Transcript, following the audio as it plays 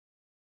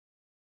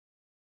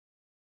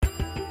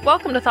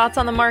Welcome to Thoughts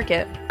on the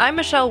Market. I'm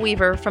Michelle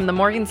Weaver from the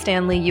Morgan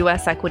Stanley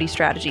U.S. Equity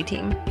Strategy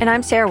Team. And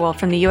I'm Sarah Wolf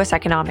from the U.S.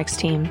 Economics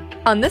Team.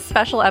 On this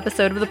special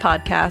episode of the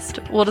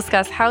podcast, we'll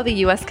discuss how the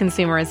U.S.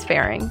 consumer is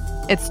faring.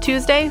 It's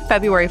Tuesday,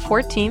 February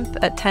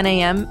 14th at 10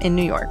 a.m. in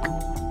New York.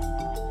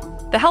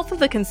 The health of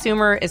the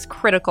consumer is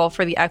critical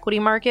for the equity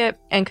market,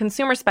 and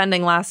consumer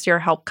spending last year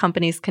helped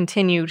companies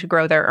continue to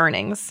grow their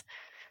earnings.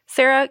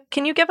 Sarah,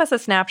 can you give us a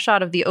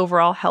snapshot of the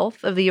overall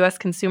health of the U.S.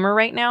 consumer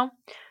right now?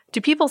 Do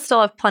people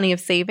still have plenty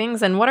of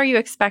savings, and what are you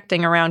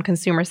expecting around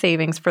consumer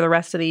savings for the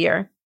rest of the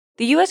year?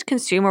 The U.S.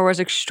 consumer was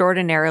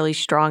extraordinarily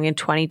strong in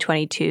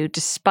 2022,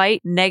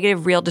 despite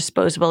negative real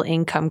disposable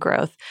income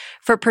growth.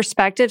 For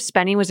perspective,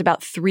 spending was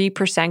about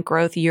 3%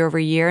 growth year over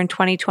year in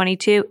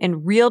 2022,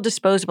 and real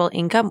disposable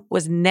income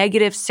was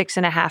negative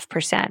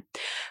 6.5%.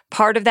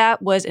 Part of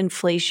that was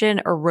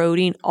inflation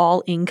eroding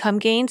all income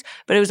gains,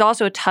 but it was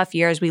also a tough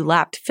year as we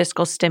lapped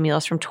fiscal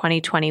stimulus from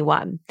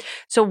 2021.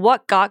 So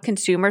what got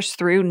consumers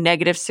through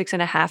negative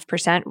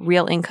 6.5%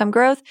 real income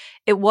growth?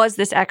 It was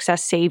this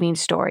excess savings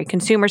story.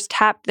 Consumers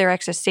tapped their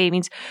excess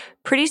savings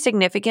pretty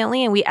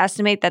significantly, and we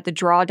estimate that the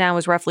drawdown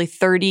was roughly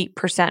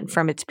 30%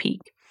 from its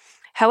peak.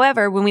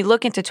 However, when we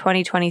look into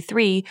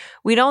 2023,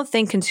 we don't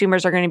think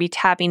consumers are going to be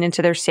tapping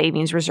into their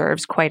savings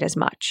reserves quite as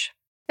much.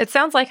 It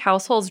sounds like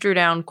households drew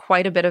down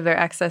quite a bit of their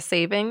excess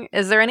saving.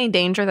 Is there any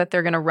danger that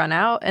they're going to run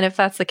out? And if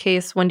that's the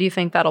case, when do you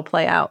think that'll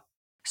play out?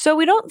 So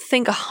we don't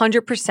think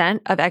 100%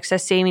 of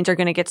excess savings are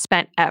going to get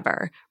spent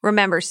ever.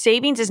 Remember,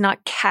 savings is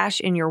not cash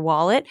in your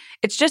wallet.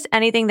 It's just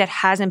anything that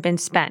hasn't been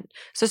spent.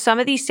 So some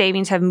of these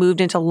savings have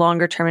moved into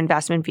longer-term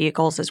investment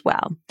vehicles as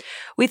well.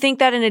 We think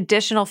that an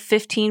additional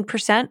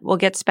 15% will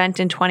get spent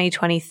in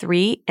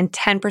 2023 and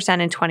 10%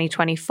 in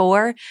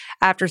 2024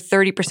 after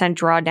 30%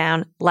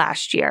 drawdown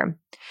last year.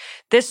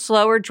 This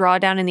slower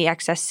drawdown in the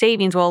excess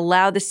savings will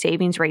allow the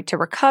savings rate to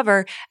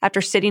recover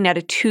after sitting at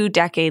a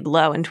 2-decade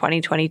low in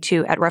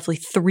 2022 at roughly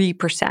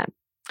 3%.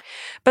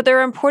 But there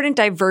are important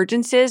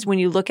divergences when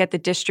you look at the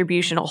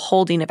distributional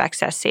holding of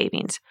excess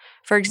savings.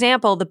 For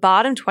example, the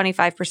bottom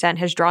 25%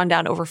 has drawn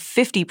down over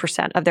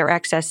 50% of their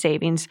excess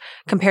savings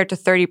compared to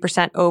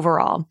 30%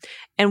 overall.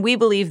 And we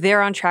believe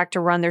they're on track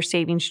to run their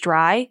savings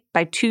dry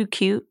by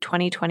 2Q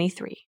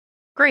 2023.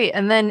 Great.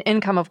 And then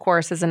income, of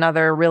course, is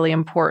another really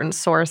important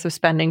source of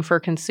spending for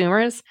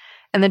consumers.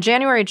 And the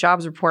January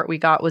jobs report we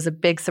got was a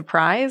big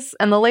surprise,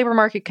 and the labor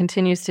market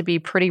continues to be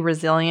pretty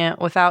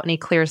resilient without any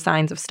clear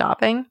signs of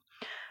stopping.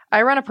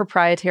 I run a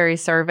proprietary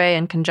survey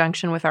in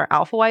conjunction with our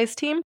AlphaWise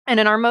team, and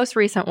in our most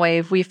recent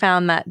wave, we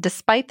found that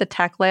despite the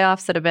tech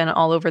layoffs that have been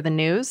all over the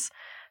news,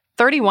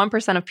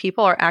 31% of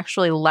people are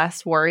actually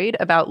less worried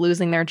about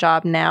losing their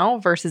job now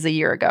versus a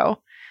year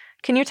ago.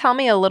 Can you tell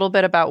me a little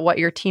bit about what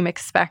your team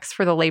expects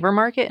for the labor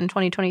market in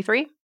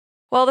 2023?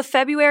 Well, the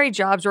February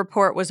jobs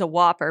report was a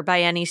whopper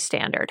by any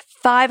standard.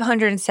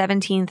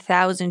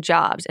 517,000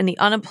 jobs, and the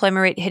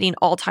unemployment rate hitting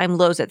all-time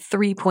lows at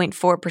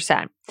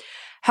 3.4%.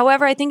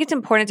 However, I think it's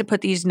important to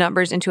put these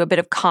numbers into a bit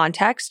of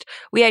context.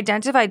 We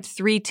identified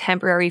 3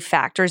 temporary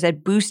factors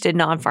that boosted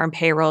non-farm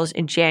payrolls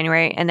in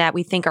January and that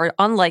we think are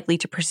unlikely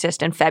to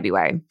persist in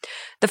February.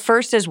 The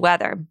first is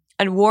weather.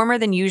 A warmer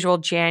than usual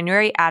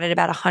January added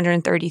about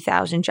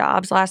 130,000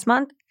 jobs last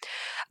month.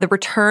 The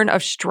return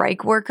of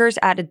strike workers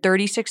added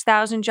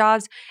 36,000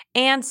 jobs,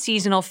 and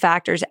seasonal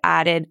factors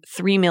added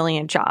 3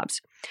 million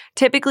jobs.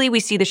 Typically, we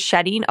see the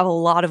shedding of a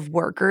lot of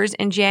workers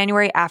in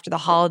January after the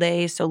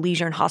holidays, so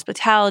leisure and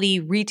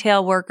hospitality,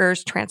 retail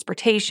workers,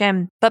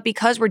 transportation. But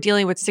because we're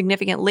dealing with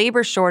significant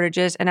labor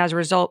shortages, and as a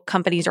result,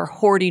 companies are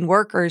hoarding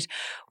workers,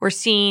 we're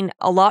seeing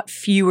a lot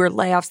fewer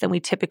layoffs than we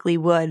typically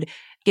would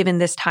given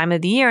this time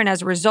of the year, and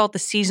as a result, the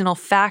seasonal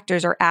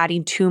factors are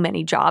adding too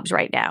many jobs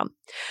right now.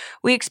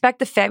 We expect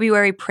the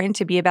February print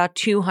to be about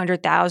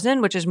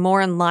 200,000, which is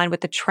more in line with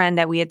the trend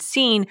that we had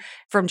seen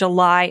from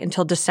July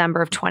until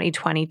December of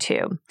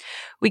 2022.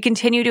 We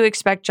continue to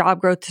expect job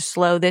growth to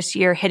slow this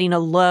year, hitting a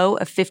low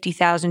of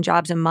 50,000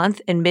 jobs a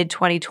month in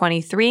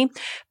mid-2023,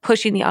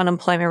 pushing the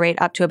unemployment rate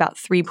up to about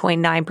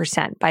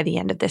 3.9% by the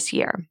end of this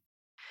year.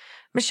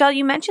 Michelle,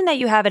 you mentioned that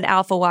you have an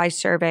AlphaWise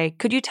survey.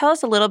 Could you tell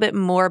us a little bit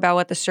more about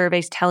what the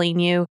survey's telling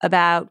you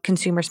about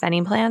consumer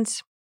spending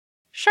plans?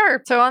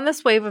 Sure. So on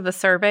this wave of the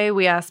survey,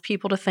 we asked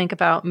people to think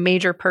about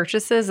major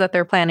purchases that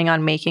they're planning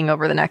on making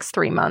over the next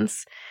 3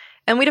 months.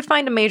 And we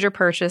defined a major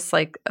purchase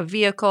like a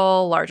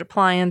vehicle, large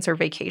appliance, or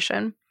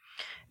vacation.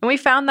 And we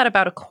found that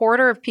about a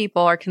quarter of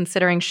people are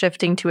considering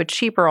shifting to a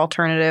cheaper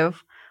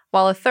alternative,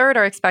 while a third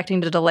are expecting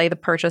to delay the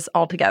purchase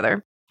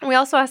altogether. And we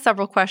also asked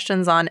several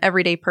questions on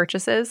everyday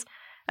purchases.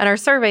 And our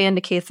survey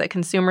indicates that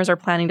consumers are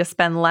planning to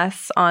spend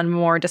less on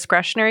more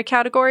discretionary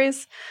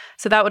categories.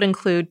 So that would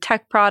include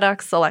tech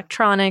products,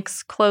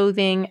 electronics,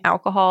 clothing,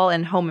 alcohol,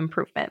 and home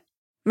improvement.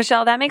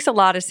 Michelle, that makes a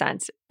lot of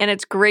sense. And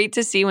it's great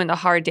to see when the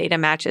hard data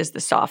matches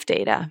the soft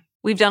data.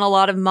 We've done a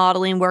lot of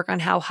modeling work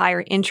on how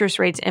higher interest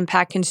rates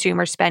impact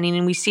consumer spending,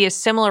 and we see a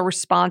similar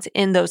response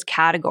in those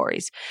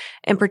categories.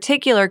 In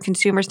particular,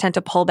 consumers tend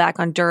to pull back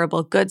on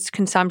durable goods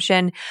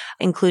consumption,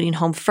 including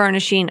home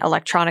furnishing,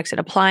 electronics and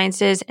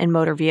appliances, and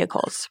motor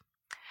vehicles.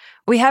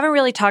 We haven't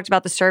really talked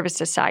about the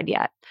services side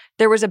yet.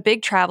 There was a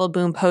big travel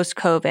boom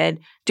post-COVID.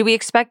 Do we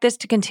expect this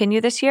to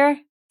continue this year?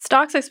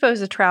 Stocks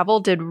exposed to travel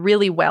did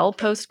really well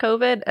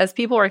post-COVID as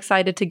people were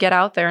excited to get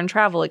out there and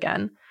travel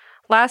again.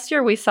 Last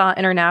year, we saw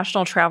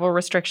international travel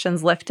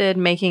restrictions lifted,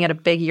 making it a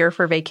big year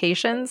for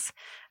vacations.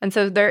 And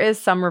so there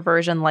is some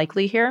reversion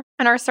likely here.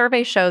 And our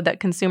survey showed that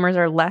consumers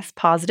are less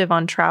positive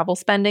on travel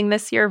spending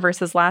this year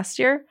versus last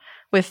year,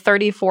 with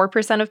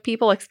 34% of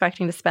people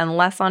expecting to spend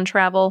less on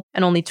travel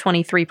and only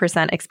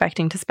 23%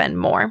 expecting to spend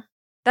more.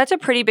 That's a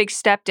pretty big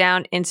step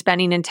down in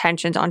spending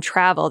intentions on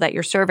travel that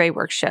your survey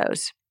work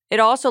shows. It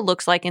also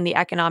looks like in the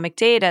economic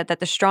data that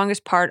the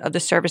strongest part of the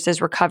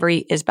services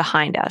recovery is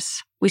behind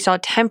us. We saw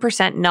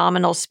 10%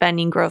 nominal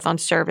spending growth on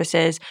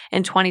services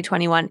in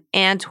 2021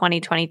 and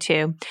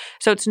 2022.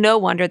 So it's no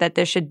wonder that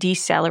this should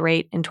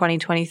decelerate in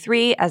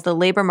 2023 as the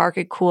labor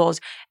market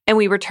cools and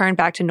we return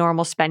back to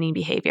normal spending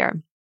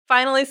behavior.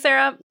 Finally,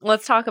 Sarah,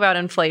 let's talk about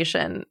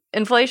inflation.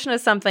 Inflation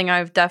is something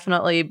I've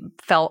definitely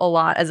felt a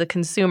lot as a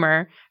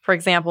consumer. For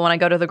example, when I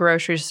go to the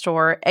grocery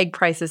store, egg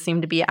prices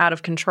seem to be out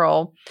of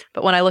control.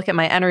 But when I look at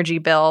my energy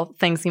bill,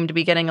 things seem to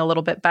be getting a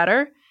little bit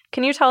better.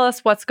 Can you tell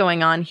us what's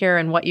going on here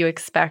and what you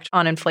expect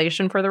on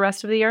inflation for the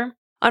rest of the year?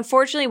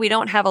 Unfortunately, we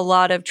don't have a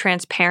lot of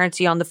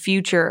transparency on the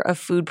future of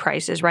food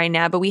prices right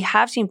now, but we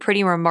have seen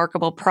pretty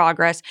remarkable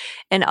progress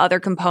in other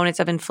components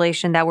of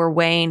inflation that were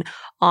weighing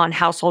on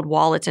household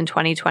wallets in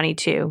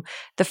 2022.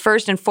 The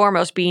first and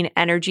foremost being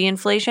energy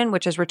inflation,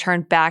 which has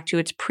returned back to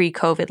its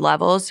pre-COVID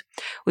levels.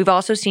 We've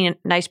also seen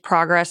nice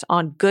progress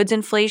on goods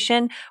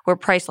inflation, where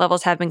price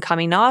levels have been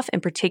coming off, in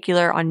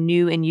particular on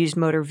new and used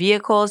motor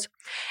vehicles.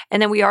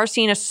 And then we are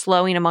seeing a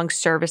slowing among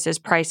services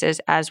prices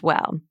as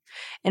well.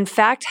 In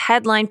fact,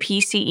 headline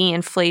PCE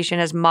inflation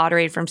has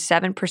moderated from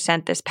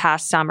 7% this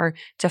past summer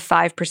to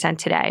 5%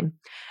 today.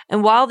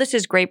 And while this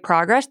is great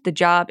progress, the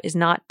job is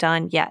not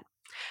done yet.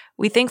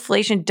 We think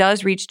inflation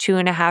does reach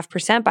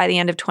 2.5% by the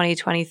end of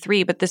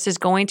 2023, but this is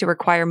going to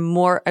require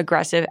more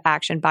aggressive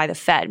action by the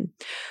Fed.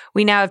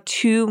 We now have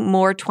 2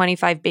 more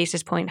 25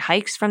 basis point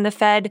hikes from the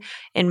Fed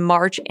in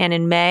March and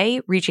in May,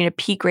 reaching a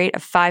peak rate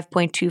of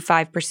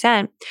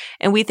 5.25%.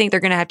 And we think they're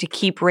going to have to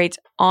keep rates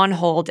on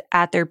hold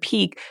at their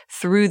peak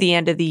through the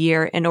end of the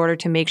year in order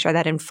to make sure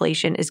that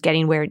inflation is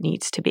getting where it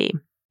needs to be.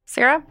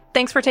 Sarah,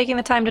 thanks for taking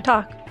the time to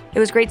talk. It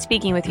was great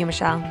speaking with you,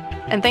 Michelle.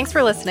 And thanks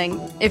for listening.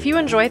 If you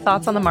enjoy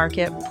Thoughts on the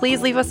Market,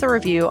 please leave us a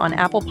review on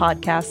Apple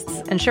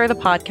Podcasts and share the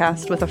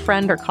podcast with a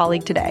friend or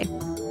colleague today.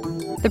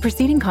 The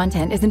preceding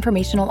content is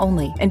informational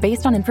only and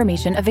based on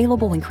information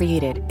available when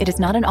created. It is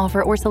not an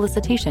offer or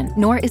solicitation,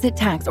 nor is it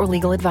tax or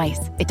legal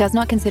advice. It does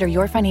not consider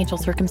your financial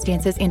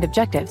circumstances and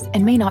objectives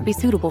and may not be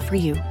suitable for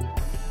you.